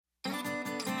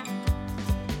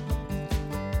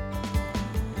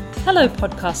Hello,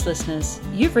 podcast listeners.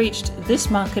 You've reached This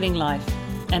Marketing Life,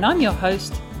 and I'm your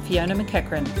host, Fiona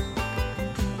McEachran.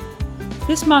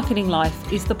 This Marketing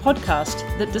Life is the podcast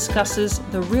that discusses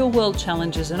the real-world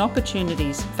challenges and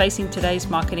opportunities facing today's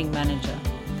marketing manager.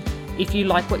 If you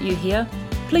like what you hear,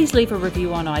 please leave a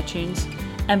review on iTunes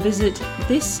and visit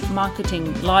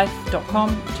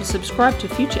thismarketinglife.com to subscribe to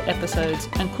future episodes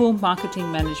and cool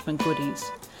marketing management goodies.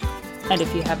 And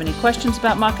if you have any questions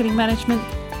about marketing management,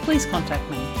 please contact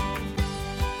me.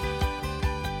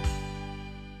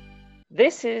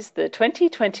 This is the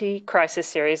 2020 crisis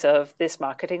series of This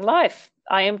Marketing Life.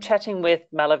 I am chatting with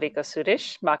Malavika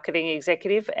Sudesh, Marketing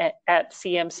Executive at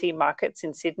CMC Markets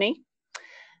in Sydney.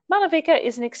 Malavika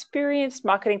is an experienced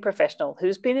marketing professional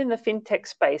who's been in the fintech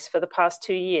space for the past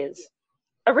 2 years.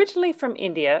 Originally from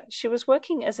India, she was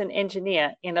working as an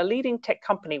engineer in a leading tech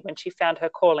company when she found her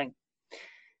calling.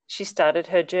 She started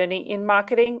her journey in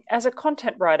marketing as a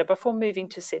content writer before moving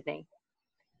to Sydney.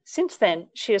 Since then,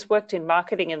 she has worked in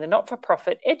marketing in the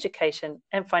not-for-profit, education,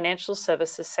 and financial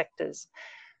services sectors.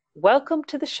 Welcome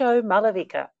to the show,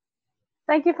 Malavika.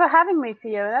 Thank you for having me,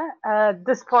 Fiona.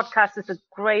 This podcast is a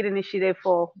great initiative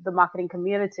for the marketing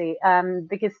community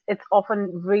because it's often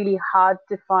really hard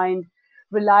to find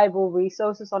reliable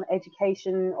resources on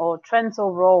education or trends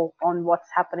overall on what's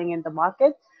happening in the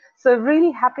market. So really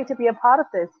happy to be a part of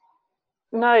this.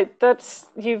 No,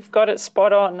 you've got it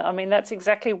spot on. I mean, that's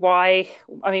exactly why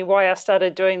I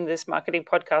started doing this marketing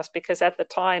podcast, because at the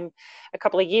time, a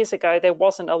couple of years ago, there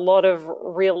wasn't a lot of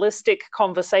realistic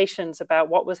conversations about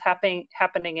what was happening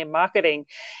in marketing.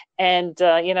 And,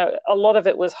 a lot of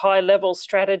it was high level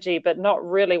strategy, but not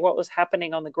really what was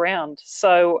happening on the ground.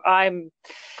 So I'm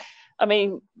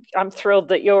thrilled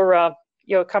that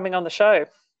you're coming on the show.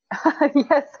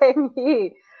 Yes, same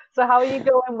here. So how are you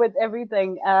going with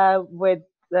everything, with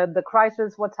the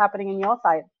crisis? What's happening in your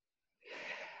side?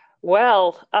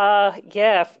 Well,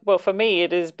 for me,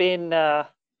 it's been a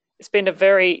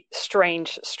very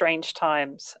strange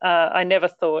times. I never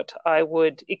thought I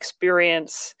would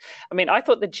experience. I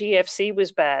thought the GFC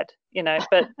was bad,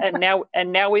 but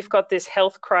and now we've got this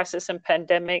health crisis and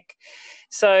pandemic.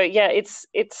 So yeah, it's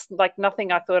like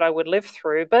nothing I thought I would live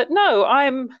through. But no,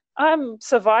 I'm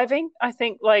surviving. I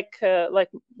think like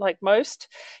most,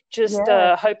 just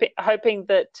hoping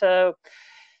that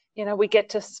we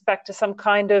get back to some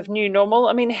kind of new normal.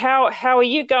 I mean, how are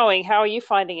you going? How are you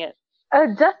finding it?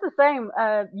 Just the same.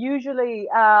 I'm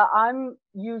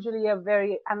usually a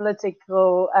very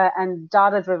analytical and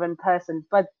data-driven person,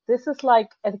 but this is like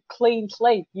a clean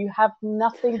slate. You have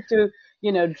nothing to,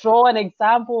 draw an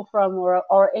example from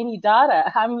or any data.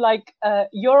 I'm like,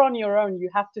 you're on your own.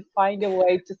 You have to find a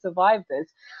way to survive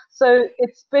this. So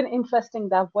it's been interesting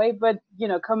that way, but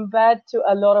compared to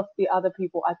a lot of the other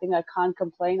people, I think I can't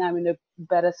complain. I'm in a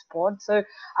better spot, so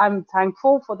I'm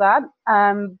thankful for that.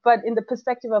 But in the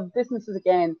perspective of businesses,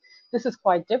 again, this is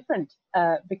quite different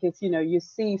because you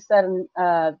see certain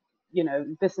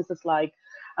businesses like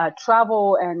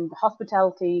travel and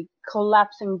hospitality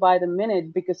collapsing by the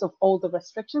minute because of all the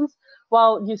restrictions,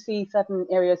 while you see certain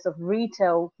areas of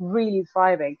retail really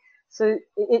thriving. So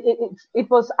it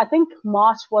was, I think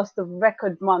March was the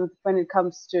record month when it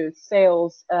comes to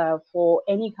sales for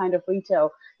any kind of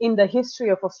retail in the history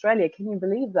of Australia. Can you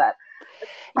believe that?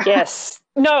 Yes.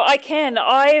 No, I can.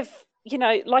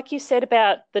 Like you said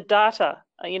about the data,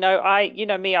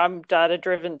 I'm data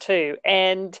driven too.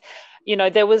 And,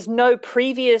 there was no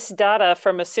previous data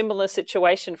from a similar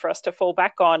situation for us to fall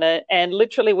back on. And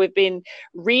literally we've been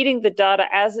reading the data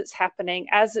as it's happening,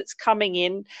 as it's coming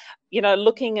in,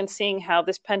 looking and seeing how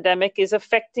this pandemic is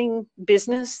affecting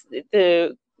business,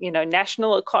 the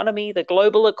national economy, the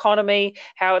global economy,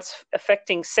 how it's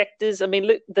affecting sectors. I mean,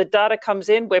 look, the data comes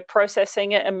in, we're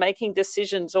processing it and making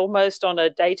decisions almost on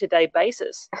a day-to-day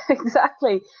basis.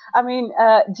 Exactly. I mean,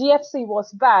 GFC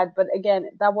was bad, but again,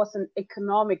 that was an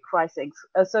economic crisis.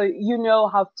 So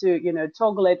how to,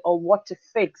 toggle it or what to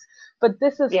fix. But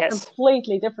this is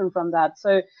completely different from that.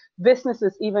 So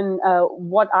businesses, even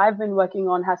what I've been working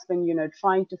on has been,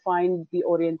 trying to find the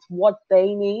audience, what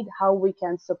they need, how we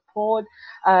can support,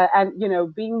 and,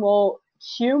 being more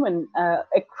human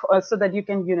so that you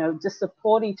can, just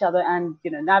support each other and,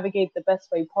 navigate the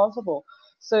best way possible.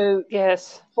 So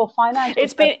yes, for finance,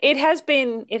 it has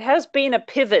been a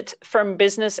pivot from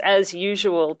business as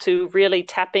usual to really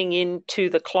tapping into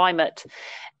the climate,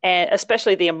 and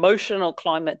especially the emotional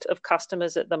climate of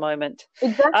customers at the moment.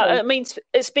 Exactly.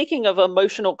 Speaking of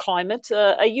emotional climate,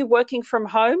 are you working from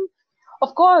home?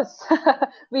 Of course,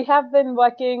 we have been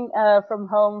working from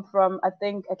home from, I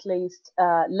think, at least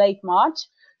late March.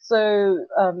 So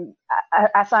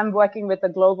as I'm working with a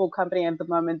global company at the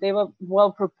moment, they were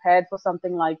well prepared for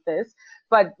something like this,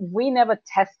 but we never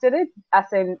tested it. As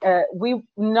in,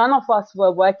 none of us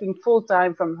were working full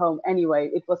time from home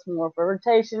anyway. It was more of a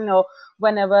rotation or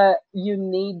whenever you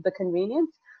need the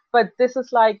convenience. But this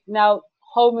is like now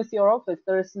home is your office.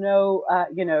 There is no,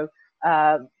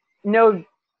 no,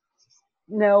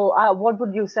 what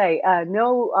would you say?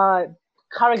 No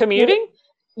correct Commuting?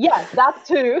 yeah, that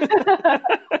too.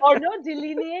 Or no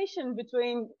delineation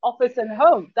between office and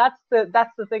home. That's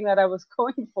the thing that I was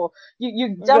going for.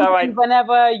 You jump in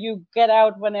whenever, you get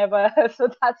out whenever. So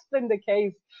that's been the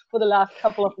case for the last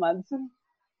couple of months.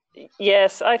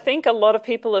 Yes, I think a lot of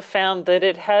people have found that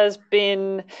it has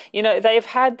been, they've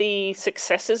had the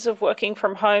successes of working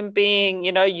from home being,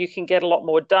 you can get a lot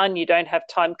more done. You don't have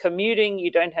time commuting, you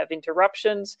don't have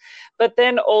interruptions. But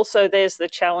then also there's the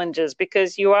challenges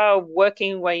because you are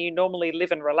working where you normally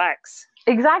live and relax.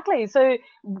 Exactly. So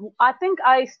I think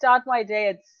I start my day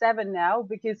at 7 now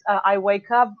because I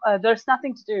wake up. There's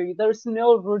nothing to do. There's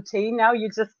no routine now. You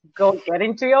just go get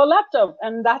into your laptop,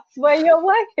 and that's where your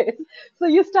work is. So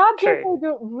you start your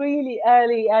day really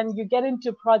early, and you get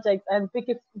into projects. And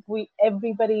because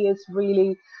everybody is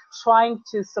really trying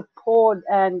to support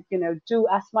and do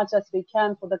as much as we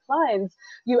can for the clients,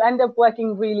 you end up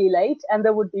working really late, and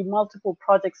there would be multiple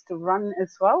projects to run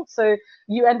as well. So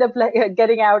you end up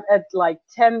getting out at like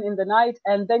 10 in the night,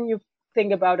 and then you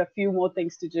think about a few more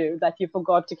things to do that you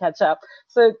forgot to catch up.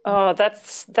 So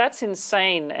that's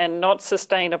insane and not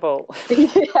sustainable.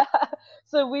 Yeah.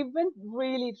 So we've been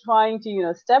really trying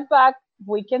to step back.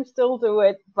 We can still do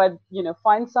it, but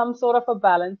find some sort of a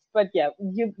balance. But yeah,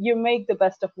 you make the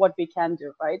best of what we can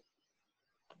do, right?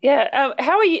 Yeah.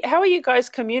 How are you guys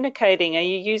communicating? Are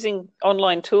you using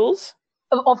online tools?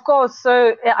 Of course.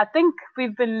 So I think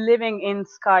we've been living in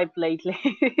Skype lately.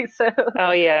 So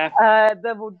oh yeah,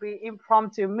 there would be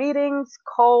impromptu meetings,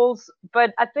 calls,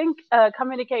 but I think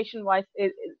communication-wise,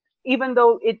 even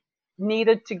though we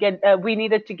needed to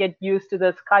get used to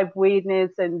the Skype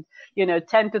weirdness and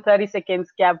 10 to 30 seconds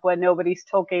gap where nobody's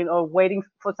talking or waiting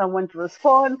for someone to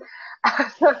respond.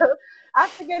 So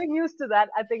after getting used to that,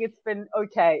 I think it's been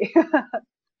okay.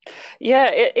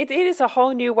 Yeah, it is a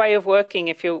whole new way of working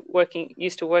if you're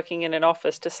used to working in an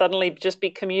office to suddenly just be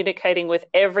communicating with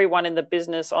everyone in the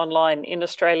business online in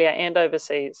Australia and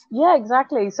overseas. Yeah,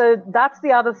 exactly. So that's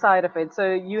the other side of it.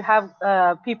 So you have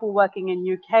people working in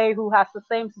UK who has the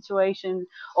same situation,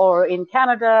 or in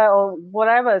Canada or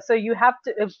whatever. So you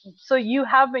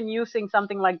have been using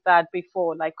something like that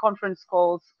before, like conference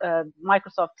calls,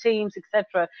 Microsoft Teams,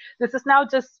 etc. This is now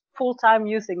just full-time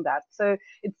using that. So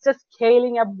it's just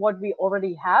scaling up what we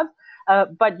already have.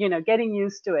 But getting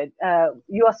used to it.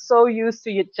 You are so used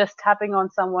to you just tapping on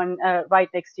someone right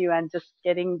next to you and just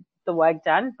getting the work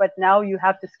done. But now you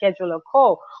have to schedule a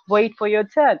call, wait for your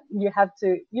turn. You have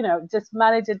to, just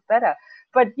manage it better.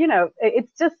 But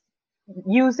it's just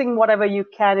using whatever you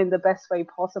can in the best way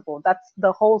possible. That's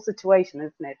the whole situation,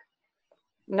 isn't it?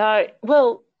 No,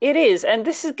 well, it is. And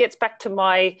gets back to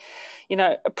my,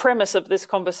 premise of this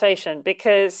conversation,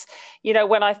 because,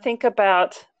 when I think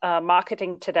about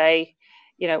marketing today,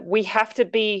 we have to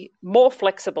be more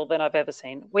flexible than I've ever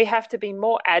seen. We have to be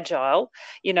more agile.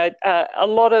 A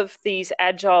lot of these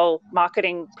agile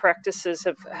marketing practices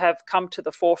have come to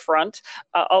the forefront.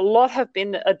 A lot have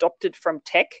been adopted from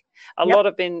tech. A lot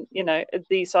have been,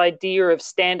 this idea of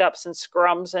stand-ups and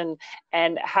scrums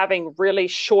and having really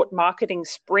short marketing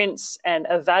sprints and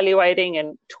evaluating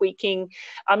and tweaking.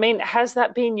 I mean, has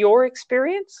that been your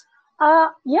experience?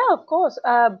 Yeah, of course.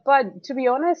 But to be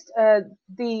honest,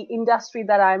 the industry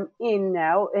that I'm in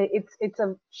now, it's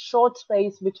a short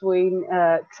space between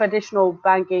traditional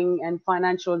banking and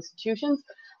financial institutions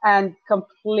and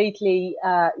completely,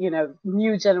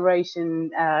 new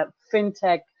generation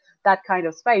fintech, that kind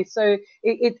of space. So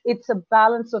it's a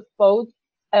balance of both,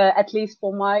 at least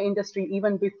for my industry,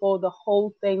 even before the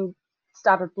whole thing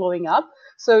started blowing up.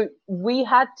 So we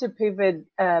had to pivot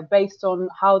based on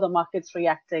how the market's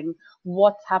reacting,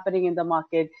 what's happening in the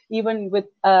market. Even with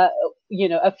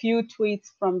a few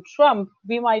tweets from Trump,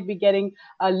 we might be getting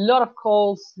a lot of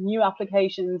calls, new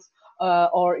applications,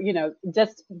 or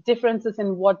just differences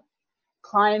in what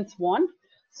clients want.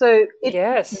 So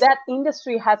that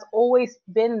industry has always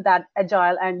been that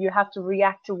agile, and you have to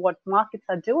react to what markets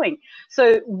are doing.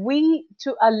 So we,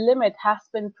 to a limit, has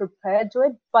been prepared to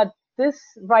it, but this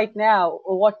right now,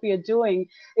 or what we are doing,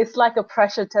 is like a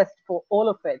pressure test for all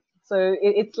of it. So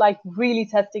it's like really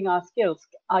testing our skills.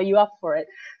 Are you up for it?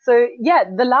 So yeah,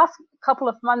 the last couple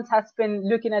of months has been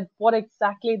looking at what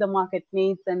exactly the market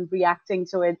needs and reacting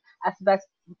to it as best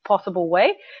possible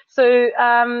way. So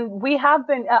we have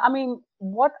been,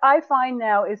 what I find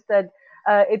now is that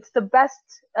it's the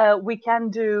best we can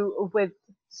do with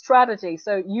strategy.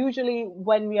 So usually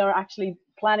when we are actually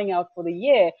planning out for the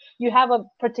year, you have a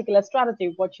particular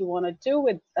strategy, what you want to do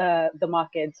with the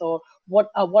markets, or what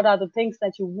are the things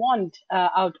that you want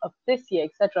out of this year,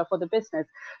 etc., for the business.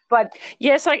 But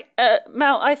yes,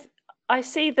 Mel, I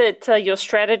see that your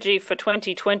strategy for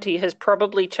 2020 has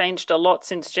probably changed a lot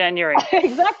since January.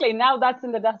 Exactly. Now that's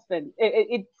in the dustbin.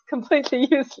 It's completely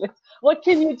useless. What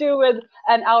can you do with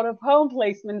an out-of-home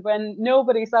placement when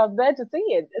nobody's out there to see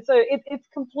it? So it's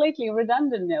completely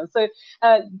redundant now. So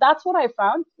that's what I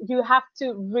found. You have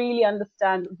to really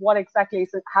understand what exactly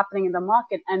is happening in the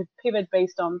market and pivot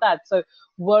based on that. So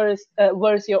where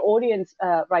is your audience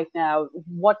right now?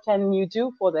 What can you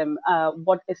do for them?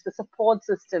 What is the support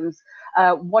systems?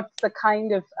 What's the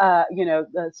kind of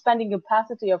the spending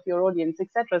capacity of your audience,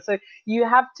 etc. So you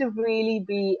have to really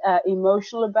be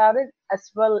emotional about it,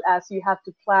 as well as you have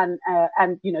to plan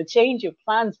and change your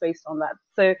plans based on that.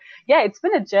 So yeah, it's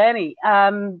been a journey.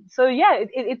 So yeah,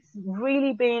 it's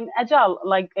really been agile,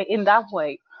 like in that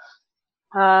way.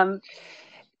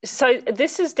 So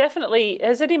this has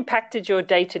it impacted your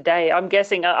day to day? I'm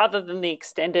guessing, other than the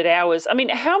extended hours. I mean,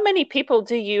 how many people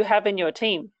do you have in your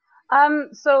team?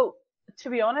 So to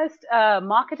be honest,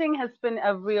 marketing has been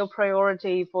a real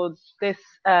priority for this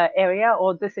area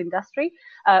or this industry,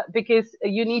 because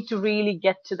you need to really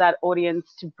get to that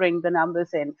audience to bring the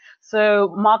numbers in.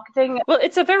 So marketing. Well,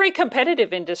 it's a very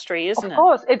competitive industry, isn't it? Of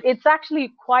course, it's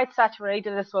actually quite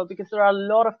saturated as well, because there are a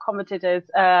lot of competitors,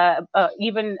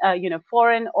 even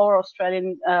foreign or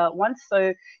Australian ones.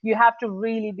 So you have to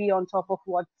really be on top of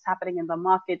what's happening in the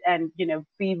market and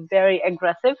be very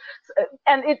aggressive.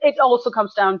 And it also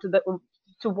comes down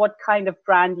to what kind of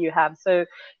brand you have. So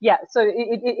yeah, so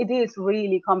it is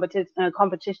really competitive.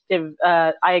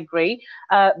 I agree.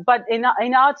 But in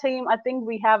our team, I think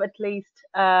we have at least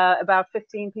about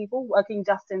 15 people working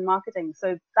just in marketing.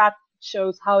 So that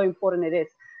shows how important it is.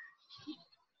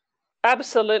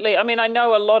 Absolutely. I mean, I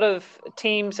know a lot of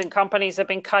teams and companies have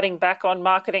been cutting back on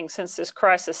marketing since this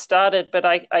crisis started, but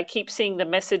I keep seeing the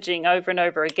messaging over and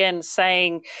over again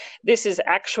saying this is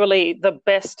actually the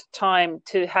best time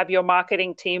to have your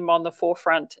marketing team on the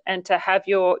forefront and to have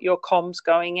your comms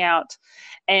going out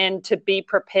and to be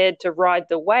prepared to ride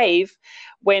the wave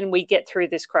when we get through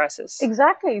this crisis.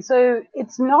 Exactly. So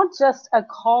it's not just a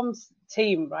comms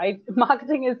team, right?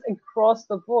 Marketing is across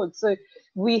the board. So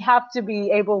we have to be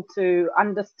able to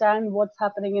understand what's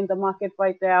happening in the market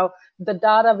right now. The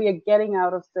data we are getting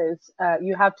out of this,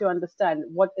 you have to understand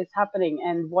what is happening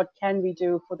and what can we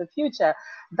do for the future.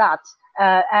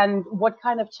 And what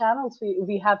kind of channels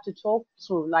we have to talk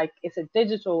through, like is it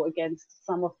digital against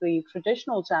some of the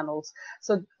traditional channels.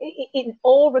 So it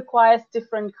all requires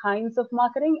different kinds of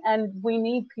marketing, and we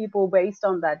need people based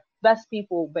on that, best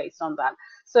people based on that.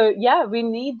 So yeah, we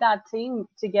need that team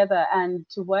together and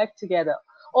to work together.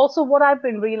 Also, what I've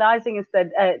been realizing is that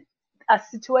a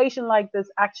situation like this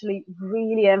actually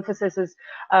really emphasizes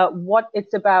what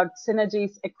it's about,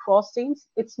 synergies across teams.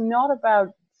 It's not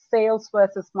about sales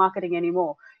versus marketing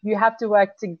anymore. You have to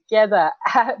work together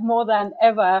more than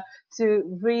ever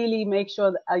to really make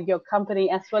sure that your company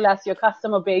as well as your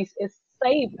customer base is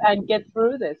safe and get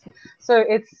through this. So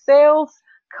it's sales,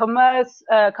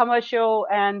 commercial,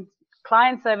 and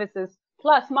client services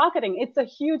plus marketing. It's a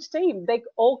huge team. They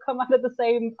all come under the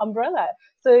same umbrella.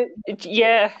 So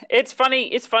yeah, it's funny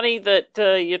that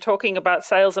you're talking about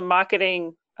sales and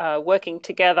marketing working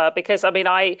together, because I mean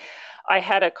I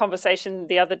had a conversation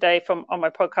the other day on my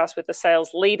podcast with a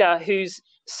sales leader whose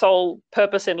sole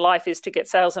purpose in life is to get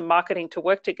sales and marketing to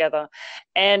work together.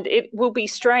 And it will be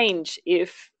strange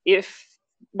if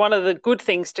one of the good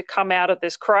things to come out of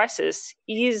this crisis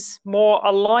is more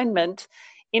alignment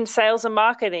in sales and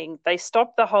marketing. They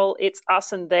stop the whole it's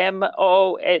us and them.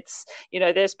 Oh, it's,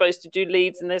 they're supposed to do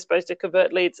leads and they're supposed to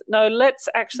convert leads. No, let's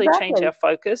actually change our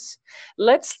focus.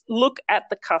 Let's look at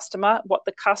the customer, what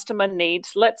the customer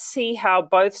needs. Let's see how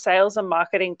both sales and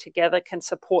marketing together can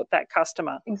support that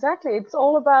customer. Exactly. It's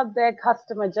all about their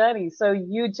customer journey. So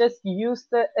you just use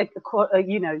the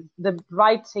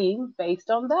right team based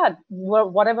on that,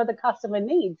 whatever the customer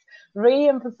needs,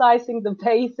 re-emphasizing the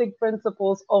basic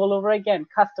principles all over again.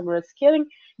 Customer is king.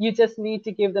 You just need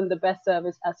to give them the best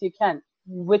service as you can,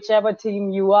 whichever team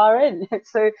you are in.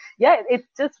 So yeah, it's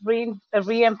just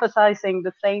re-emphasizing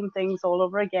the same things all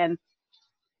over again.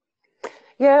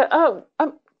 Yeah.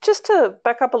 Just to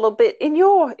back up a little bit, in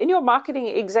your marketing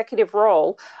executive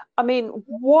role, I mean,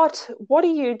 what are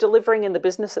you delivering in the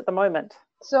business at the moment?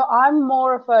 So I'm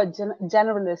more of a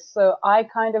generalist. So I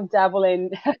kind of dabble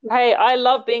in. Hey, I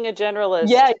love being a Yeah,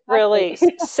 generalist. Really,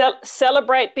 exactly.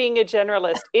 celebrate being a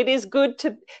generalist. It is good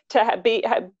to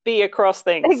be across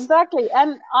things. Exactly.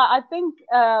 And I think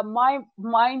my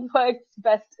mind works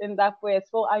best in that way as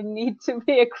well. I need to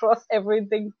be across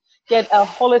everything, get a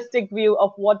holistic view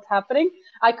of what's happening.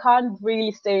 I can't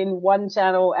really stay in one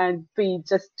channel and be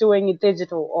just doing it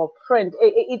digital or print.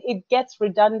 It gets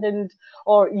redundant,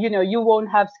 or you won't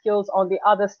have skills on the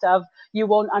other stuff. You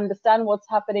won't understand what's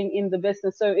happening in the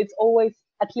business. So it's always,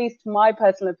 at least my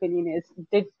personal opinion is,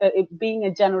 being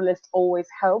a generalist always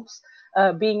helps,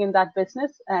 being in that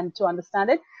business and to understand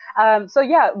it. So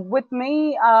yeah, with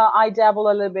me, I dabble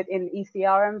a little bit in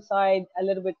ECRM side, a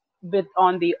little bit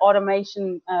on the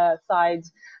automation side.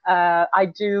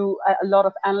 I do a lot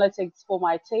of analytics for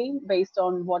my team based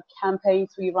on what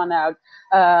campaigns we run out,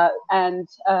 and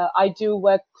I do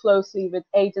work closely with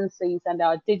agencies and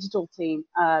our digital team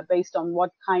based on what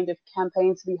kind of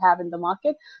campaigns we have in the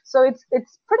market. So it's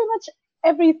pretty much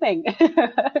everything.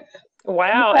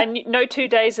 Wow, and no 2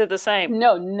 days are the same.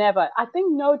 No, never. I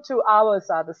think no 2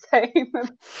 hours are the same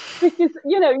because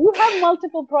you have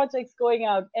multiple projects going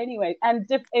out anyway, and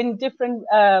in different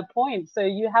points, so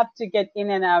you have to get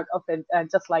in and out of it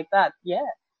just like that. Yeah.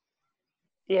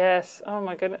 Yes. Oh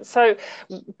my goodness. So,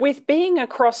 with being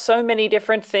across so many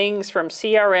different things from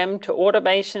CRM to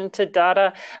automation to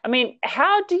data, I mean,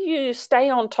 how do you stay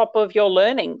on top of your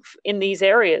learning in these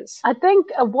areas? I think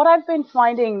what I've been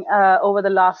finding over the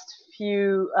last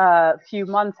few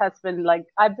months has been, like,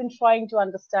 I've been trying to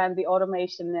understand the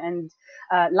automation and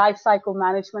life cycle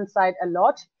management side a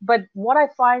lot. But what I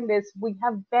find is we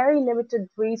have very limited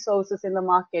resources in the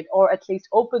market, or at least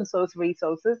open source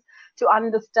resources, to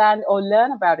understand or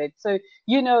learn about it. So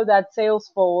you know that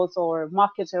Salesforce or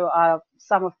Marketo are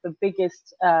some of the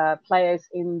biggest players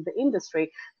in the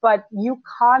industry, but you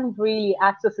can't really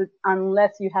access it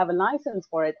unless you have a license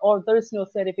for it, or there's no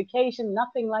certification,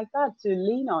 nothing like that to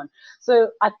lean on. So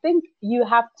I think you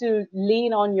have to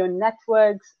lean on your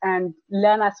networks and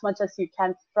learn as much as you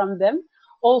can from them,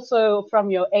 also from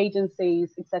your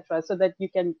agencies, etc., so that you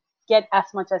can get as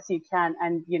much as you can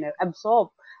and absorb,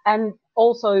 and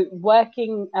also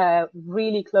working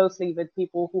really closely with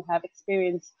people who have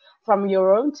experience from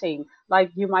your own team.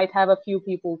 Like, you might have a few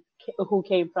people who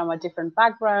came from a different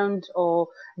background or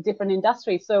different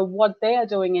industry, so what they are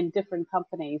doing in different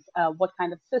companies, what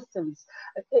kind of systems.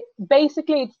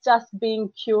 Basically, it's just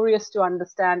being curious to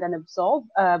understand and absorb,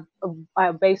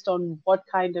 based on what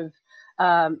kind of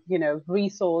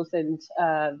resource and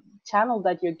channel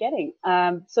that you're getting.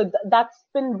 So that's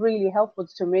been really helpful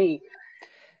to me.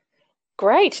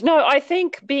 Great. No, I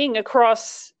think being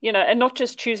across, and not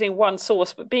just choosing one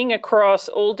source, but being across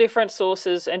all different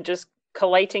sources and just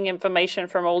collating information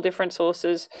from all different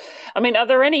sources. I mean, are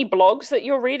there any blogs that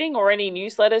you're reading or any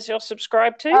newsletters you're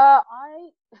subscribed to? I,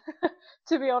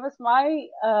 to be honest, my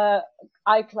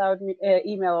iCloud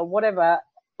email or whatever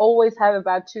always have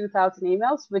about 2,000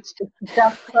 emails, which is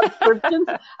just subscriptions.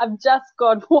 I've just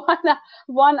got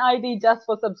one ID just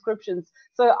for subscriptions.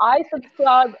 So I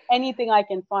subscribe anything I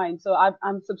can find. So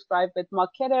I'm subscribed with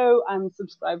Marketo. I'm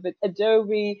subscribed with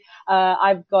Adobe.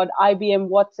 I've got IBM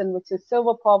Watson, which is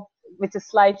Silverpop, which is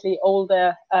slightly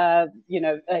older,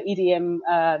 EDM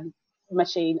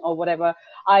machine or whatever.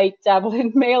 I dabble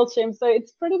in MailChimp. So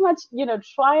it's pretty much,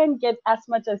 try and get as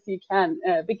much as you can,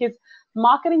 because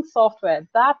marketing software,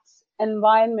 that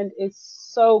environment is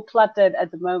so cluttered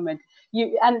at the moment.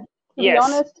 And to be Yes.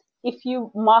 honest, if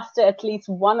you master at least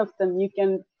one of them, you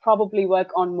can probably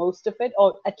work on most of it,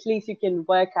 or at least you can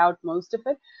work out most of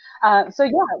it. So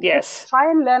yeah, just Yes. try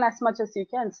and learn as much as you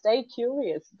can. Stay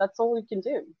curious. That's all you can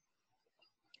do.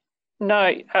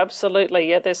 No, absolutely.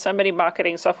 Yeah, there's so many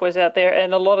marketing softwares out there,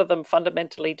 and a lot of them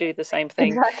fundamentally do the same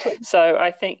thing. Exactly. So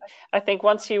I think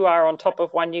once you are on top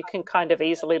of one, you can kind of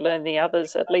easily learn the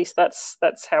others. At least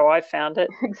that's how I found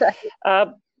it. Exactly.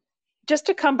 Just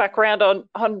to come back around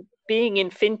on being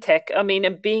in fintech, I mean,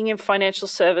 and being in financial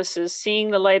services, seeing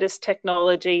the latest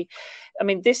technology. I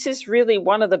mean, this is really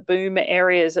one of the boom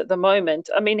areas at the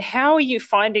moment. I mean, how are you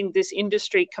finding this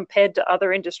industry compared to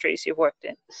other industries you've worked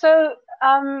in? So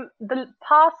the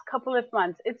past couple of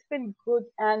months, it's been good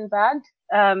and bad.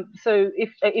 So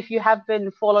if you have been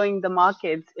following the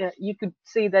markets, you could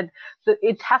see that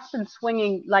it has been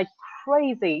swinging like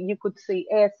crazy. You could see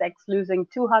ASX losing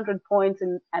 200 points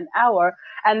in an hour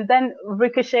and then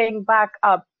ricocheting back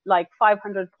up like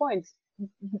 500 points.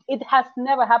 It has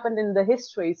never happened in the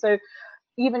history. So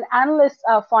even analysts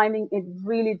are finding it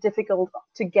really difficult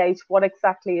to gauge what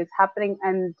exactly is happening,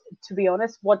 and to be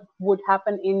honest, what would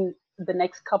happen in the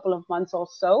next couple of months or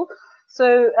so.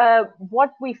 So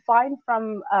what we find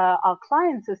from our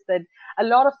clients is that a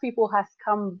lot of people has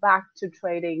come back to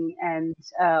trading, and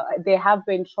they have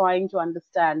been trying to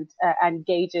understand and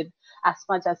gauge it as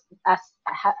much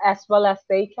as well as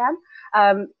they can.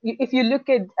 If you look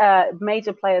at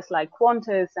major players like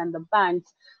Qantas and the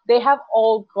banks, they have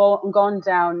all gone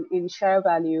down in share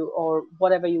value, or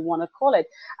whatever you want to call it.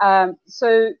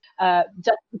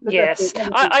 Just yes,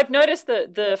 I've noticed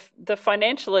that the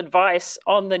financial advice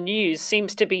on the news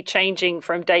seems to be changing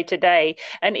from day to day,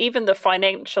 and even the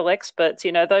financial experts,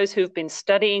 those who've been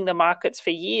studying the markets for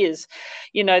years,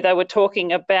 they were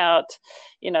talking about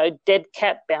dead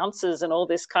cat bounces and all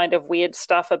this kind of weird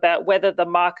stuff about whether the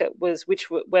market was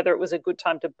whether it was a good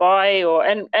time to buy,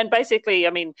 and basically,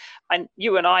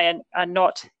 you and I are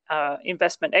not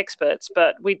investment experts,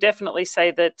 but we definitely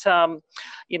say that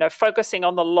focusing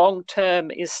on the long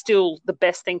term is still the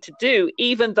best thing to do,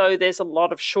 even though there's a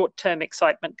lot of short-term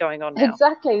excitement going on now.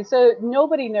 Exactly. So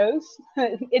nobody knows.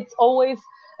 It's always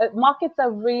markets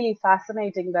are really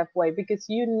fascinating that way, because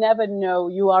you never know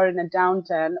you are in a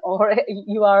downturn or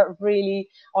you are really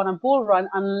on a bull run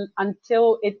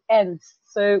until it ends.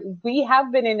 So we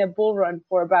have been in a bull run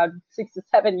for about 6 to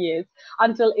 7 years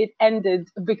until it ended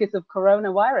because of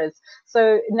coronavirus.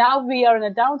 So now we are in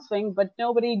a downswing, but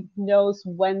nobody knows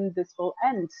when this will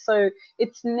end. So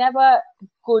it's never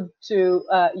good to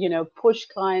push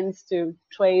clients to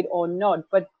trade or not,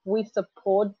 but we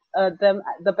support them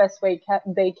the best way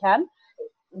they can.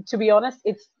 To be honest,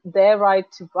 it's their right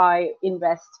to buy,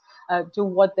 invest, do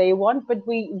what they want, but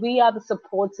we are the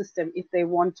support system. If they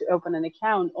want to open an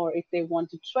account or if they want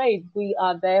to trade, we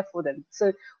are there for them.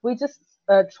 So we just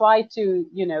try to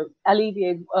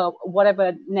alleviate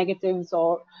whatever negatives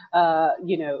or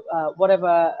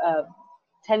whatever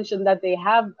tension that they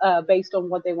have based on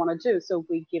what they want to do. So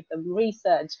we give them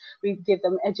research, we give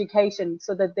them education,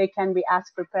 so that they can be as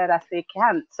prepared as they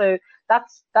can. So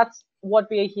that's what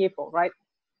we are here for, right?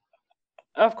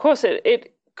 Of course,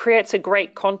 it creates a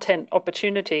great content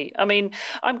opportunity. I'm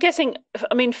guessing,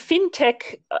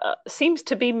 fintech seems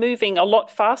to be moving a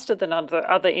lot faster than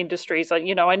other industries. I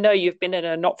know you've been in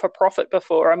a not-for-profit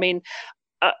before.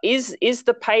 Is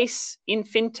the pace in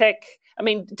fintech,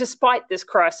 despite this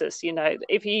crisis,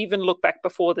 if you even look back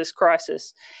before this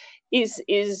crisis,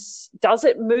 does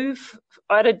it move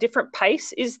at a different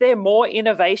pace? Is there more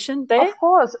innovation there? Of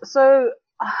course. So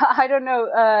I don't know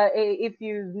if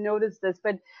you've noticed this,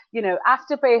 but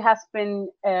Afterpay has been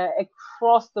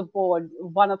across the board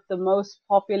one of the most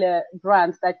popular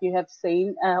brands that you have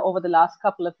seen over the last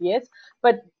couple of years.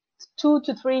 But 2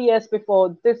 to 3 years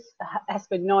before, this has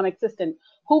been non-existent.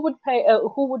 Who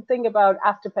would think about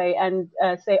Afterpay and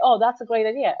say, "Oh, that's a great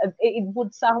idea"? It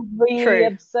would sound really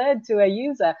absurd to a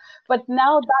user. But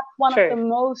now that's one of the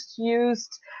most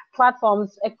used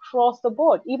platforms across the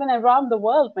board, even around the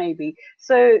world, maybe.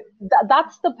 So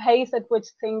that's the pace at which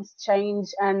things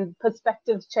change and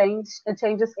perspectives changes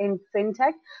in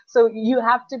fintech. So you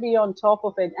have to be on top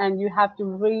of it, and you have to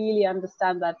really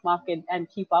understand that market and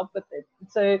keep up with it.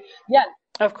 So yeah.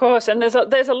 Of course, and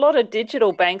there's a lot of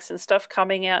digital banks and stuff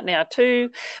coming out now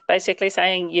too, basically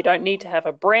saying you don't need to have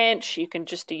a branch, you can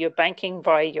just do your banking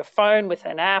via your phone with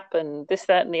an app and this,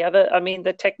 that, and the other.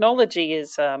 The technology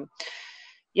is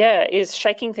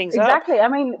shaking things up. Exactly.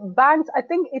 Banks, I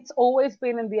think it's always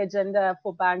been in the agenda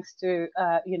for banks to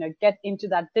get into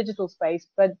that digital space,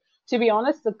 but to be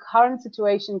honest, the current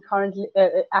situation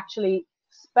actually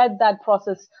sped that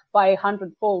process by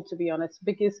 100-fold, to be honest,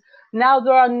 because now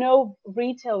there are no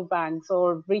retail banks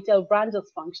or retail branches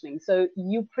functioning. So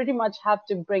you pretty much have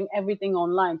to bring everything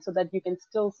online so that you can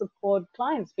still support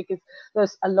clients, because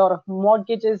there's a lot of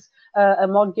mortgages, a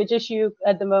mortgage issue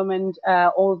at the moment,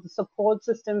 all the support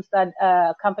systems that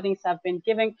companies have been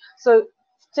giving. So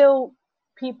still,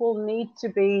 people need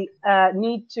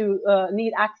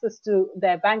access to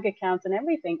their bank accounts and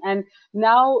everything. And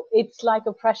now it's like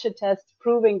a pressure test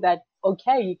proving that,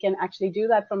 okay, you can actually do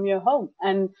that from your home.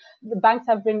 And the banks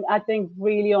have been, I think,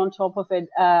 really on top of it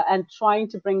and trying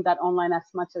to bring that online as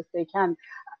much as they can.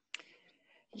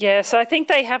 Yes, I think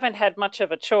they haven't had much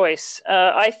of a choice.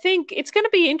 I think it's going to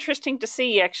be interesting to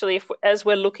see, actually, as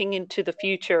we're looking into the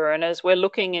future and as we're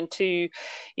looking into,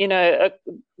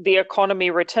 the economy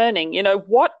returning,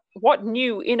 what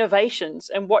new innovations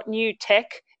and what new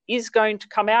tech is going to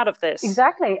come out of this?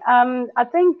 Exactly. I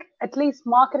think at least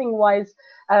marketing wise,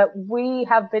 we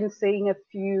have been seeing a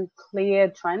few clear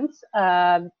trends.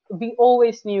 We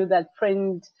always knew that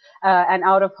print and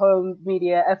out of home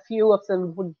media, a few of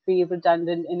them would be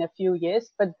redundant in a few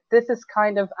years, but this is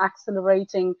kind of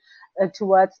accelerating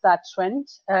towards that trend.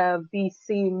 We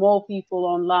see more people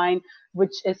online,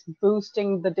 which is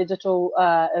boosting the digital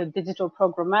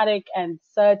programmatic and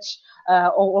search,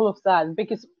 all of that,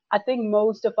 because I think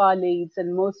most of our leads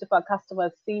and most of our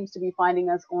customers seems to be finding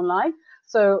us online.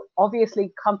 So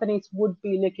obviously, companies would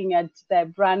be looking at their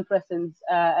brand presence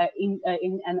in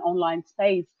an online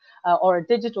space or a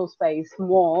digital space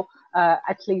more,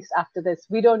 at least after this.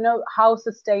 We don't know how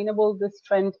sustainable this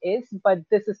trend is, but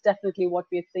this is definitely what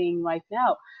we're seeing right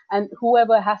now. And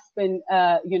whoever has been,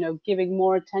 giving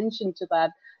more attention to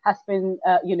that has been,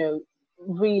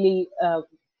 really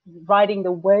riding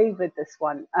the wave with this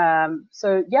one.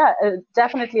 So yeah,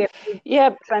 definitely a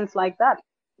few trends like that.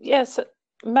 Yes.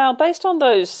 Mal, based on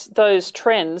those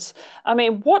trends, I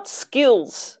mean, what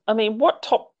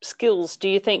top skills do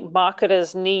you think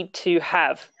marketers need to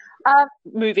have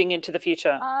moving into the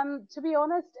future? To be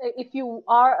honest, if you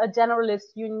are a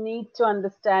generalist, you need to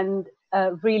understand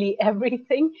really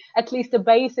everything, at least the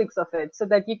basics of it, so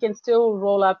that you can still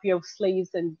roll up your sleeves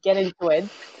and get into it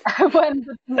when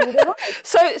the need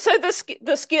arises. So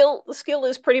the skill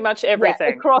is pretty much everything.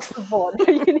 Yeah, across the board.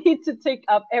 You need to take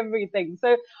up everything.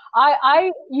 So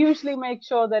I usually make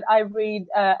sure that I read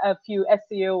a few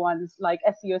SEO ones, like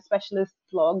SEO specialist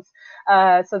blogs,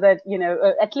 so that,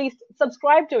 at least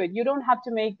subscribe to it. You don't have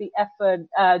to make the effort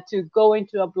to go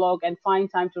into a blog and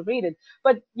find time to read it,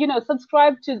 but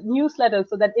subscribe to newsletters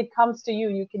so that it comes to you.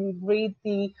 You can read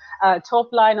the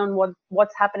top line on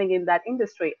what's happening in that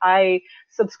industry. I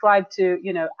subscribe to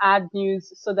ad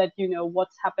news so that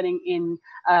what's happening in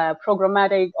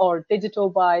programmatic or digital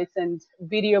buys and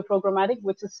video programmatic,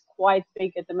 which is quite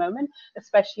big at the moment,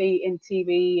 especially in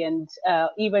TV and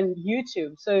even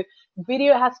YouTube. So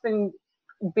video has been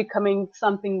becoming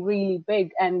something really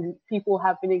big, and people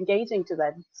have been engaging to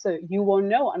that. So you won't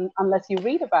know unless you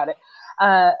read about it.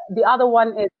 The other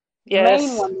one is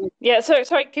main one.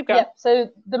 Sorry, keep going. Yeah, so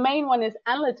the main one is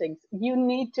analytics. You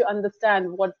need to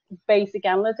understand what basic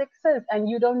analytics is, and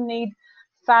you don't need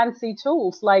fancy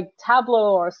tools like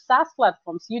Tableau or SaaS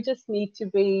platforms. You just need to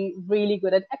be really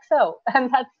good at Excel,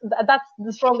 and that's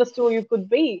the strongest tool you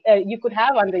could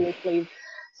have under your sleeve.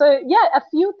 So yeah, a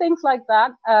few things like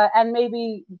that, and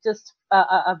maybe just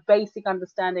a basic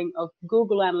understanding of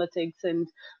Google Analytics and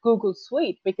Google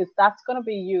Suite, because that's going to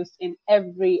be used in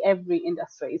every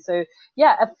industry. So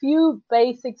yeah, a few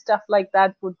basic stuff like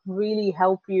that would really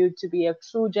help you to be a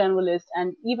true generalist.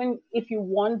 And even if you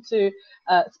want to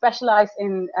specialize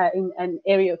in an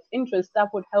area of interest, that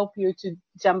would help you to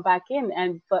jump back in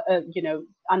and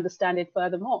understand it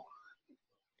furthermore.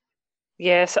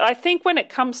 Yes, I think when it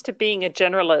comes to being a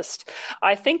generalist,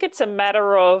 I think it's a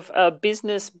matter of a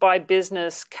business by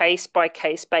business, case by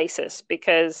case basis,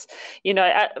 because,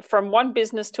 from one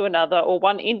business to another or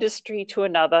one industry to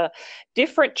another,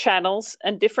 different channels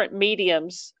and different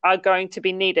mediums are going to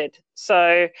be needed.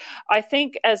 So I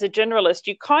think as a generalist,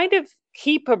 you kind of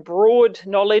keep a broad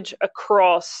knowledge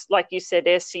across, like you said,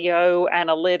 SEO,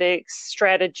 analytics,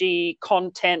 strategy,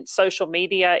 content, social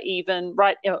media, even,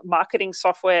 right, marketing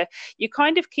software. You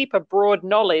kind of keep a broad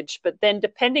knowledge, but then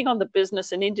depending on the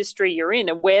business and industry you're in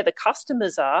and where the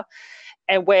customers are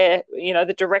and where,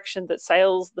 the direction that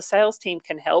the sales team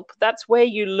can help, that's where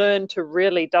you learn to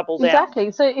really double down.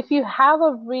 Exactly. So if you have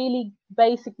a really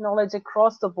basic knowledge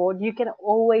across the board, you can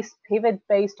always pivot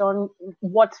based on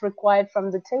what's required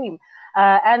from the team.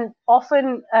 And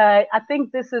often, I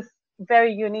think this is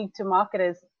very unique to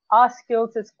marketers. Our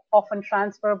skills is often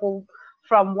transferable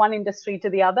from one industry to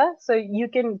the other. So you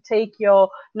can take your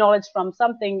knowledge from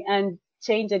something and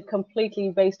change it completely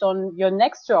based on your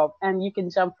next job, and you can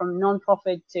jump from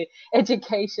non-profit to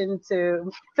education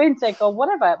to fintech or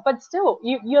whatever, but still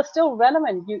you're still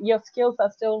relevant. Your skills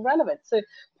are still relevant. So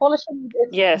polishing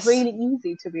is really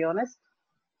easy, to be honest.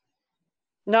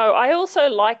 No, I also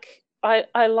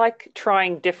I like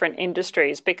trying different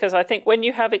industries, because I think when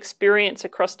you have experience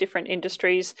across different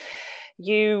industries,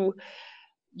 you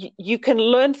can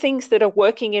learn things that are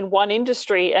working in one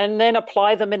industry and then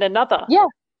apply them in another. Yeah.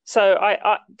 So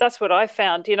that's what I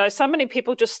found. So many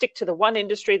people just stick to the one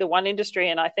industry,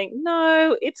 and I think,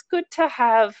 no, it's good to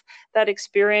have that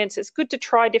experience. It's good to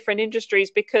try different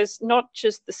industries, because not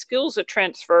just the skills are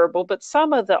transferable, but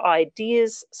some of the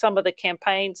ideas, some of the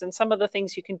campaigns, and some of the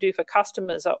things you can do for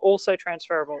customers are also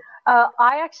transferable.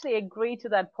 I actually agree to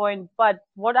that point, but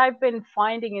what I've been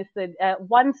finding is that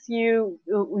once you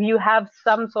have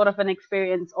some sort of an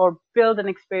experience or build an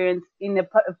experience in a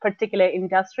particular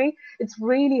industry, it's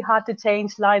really hard to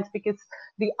change lines, because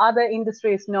the other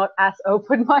industry is not as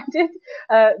open-minded.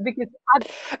 Because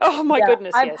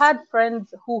goodness, I've yes. had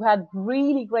friends who had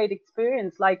really great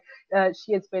experience, like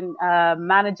she has been a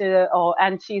manager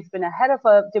and she's been a head of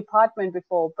a department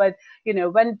before, but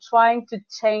when trying to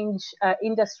change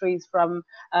industries from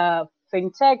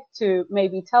fintech to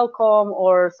maybe telecom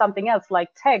or something else like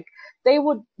tech, they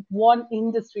would want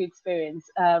industry experience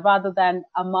rather than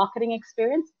a marketing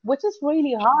experience, which is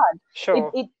really hard. Sure.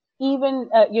 It even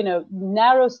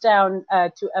narrows down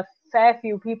to a fair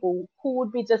few people who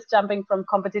would be just jumping from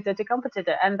competitor to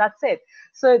competitor, and that's it.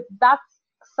 So that's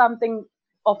something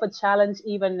of a challenge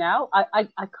even now. I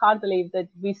can't believe that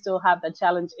we still have that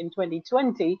challenge in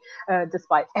 2020,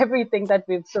 despite everything that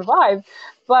we've survived.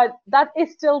 But that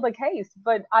is still the case.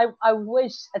 But I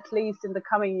wish at least in the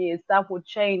coming years that would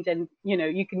change, and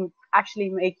you can actually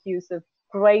make use of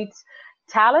great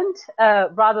talent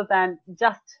rather than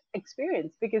just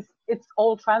experience, because it's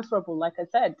all transferable, like I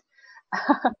said.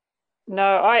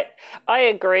 No, I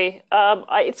agree.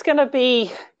 It's going to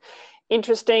be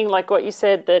interesting, like what you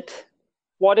said, that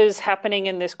what is happening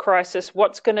in this crisis,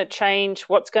 what's going to change,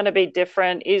 what's going to be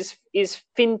different, is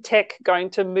fintech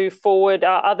going to move forward,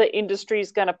 are other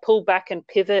industries going to pull back and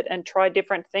pivot and try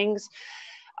different things?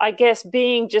 I guess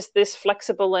being just this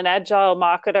flexible and agile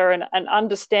marketer and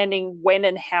understanding when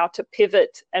and how to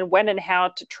pivot and when and how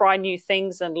to try new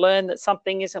things and learn that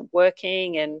something isn't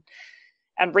working, and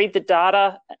read the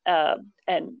data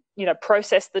and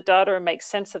process the data and make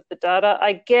sense of the data.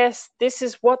 I guess this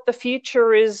is what the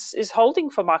future is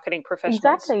holding for marketing professionals.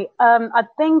 Exactly. I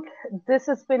think this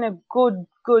has been a good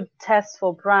test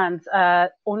for brands.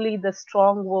 Only the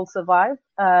strong will survive.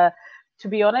 To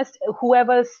be honest,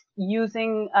 whoever's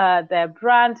using their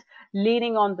brand,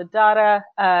 leaning on the data,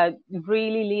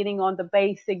 really leaning on the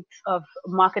basics of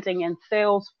marketing and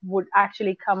sales, would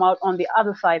actually come out on the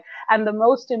other side. And the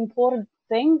most important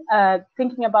thing,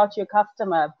 thinking about your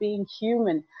customer, being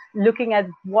human, looking at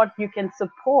what you can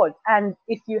support. And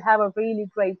if you have a really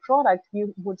great product,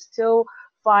 you would still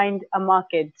find a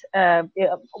market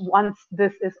once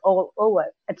this is all over.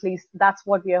 At least that's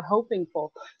what we are hoping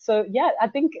for. So yeah, I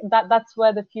think that's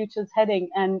where the future's heading,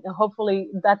 and hopefully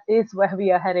that is where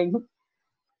we are heading.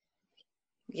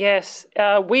 Yes,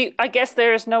 I guess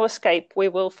there is no escape. We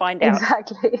will find out.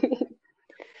 Exactly.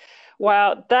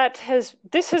 Wow,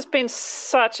 this has been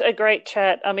such a great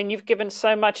chat. I mean, you've given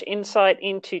so much insight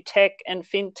into tech and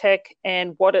fintech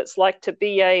and what it's like to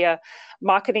be a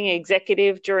marketing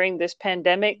executive during this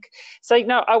pandemic. So,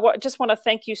 I just want to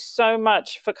thank you so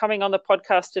much for coming on the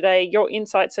podcast today. Your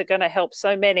insights are going to help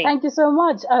so many. Thank you so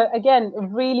much. Again,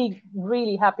 really,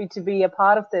 really happy to be a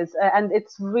part of this. And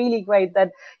it's really great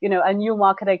that, a new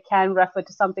marketer can refer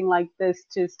to something like this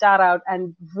to start out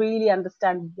and really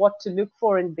understand what to look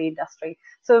for in the industry.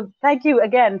 So thank you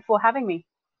again for having me.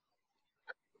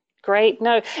 Great.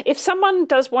 No, if someone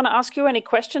does want to ask you any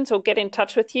questions or get in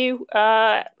touch with you,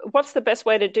 what's the best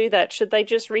way to do that? Should they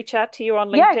just reach out to you on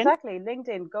LinkedIn? Yeah, exactly.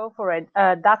 LinkedIn, go for it.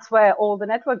 That's where all the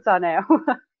networks are now.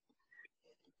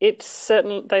 They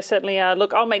certainly are.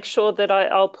 Look, I'll make sure that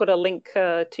I'll put a link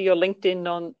to your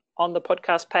LinkedIn on the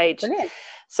podcast page. Brilliant.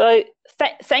 So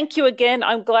thank you again.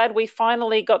 I'm glad we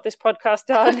finally got this podcast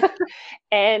done.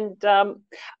 And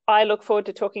I look forward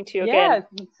to talking to you again.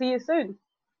 Yeah, see you soon.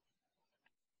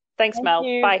 Thanks, Thank Mel.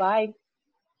 you. Bye. Bye.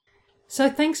 So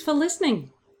thanks for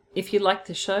listening. If you liked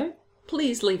the show,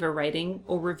 please leave a rating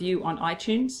or review on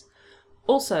iTunes.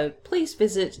 Also, please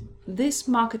visit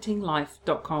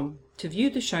thismarketinglife.com to view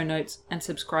the show notes and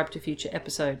subscribe to future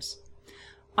episodes.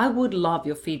 I would love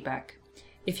your feedback.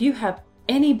 If you have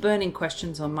any burning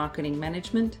questions on marketing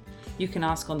management, you can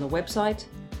ask on the website,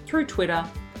 through Twitter,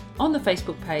 on the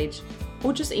Facebook page,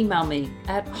 or just email me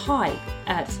at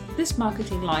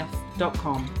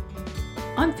hi@thismarketinglife.com.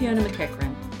 I'm Fiona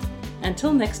McEachran.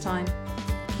 Until next time,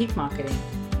 keep marketing.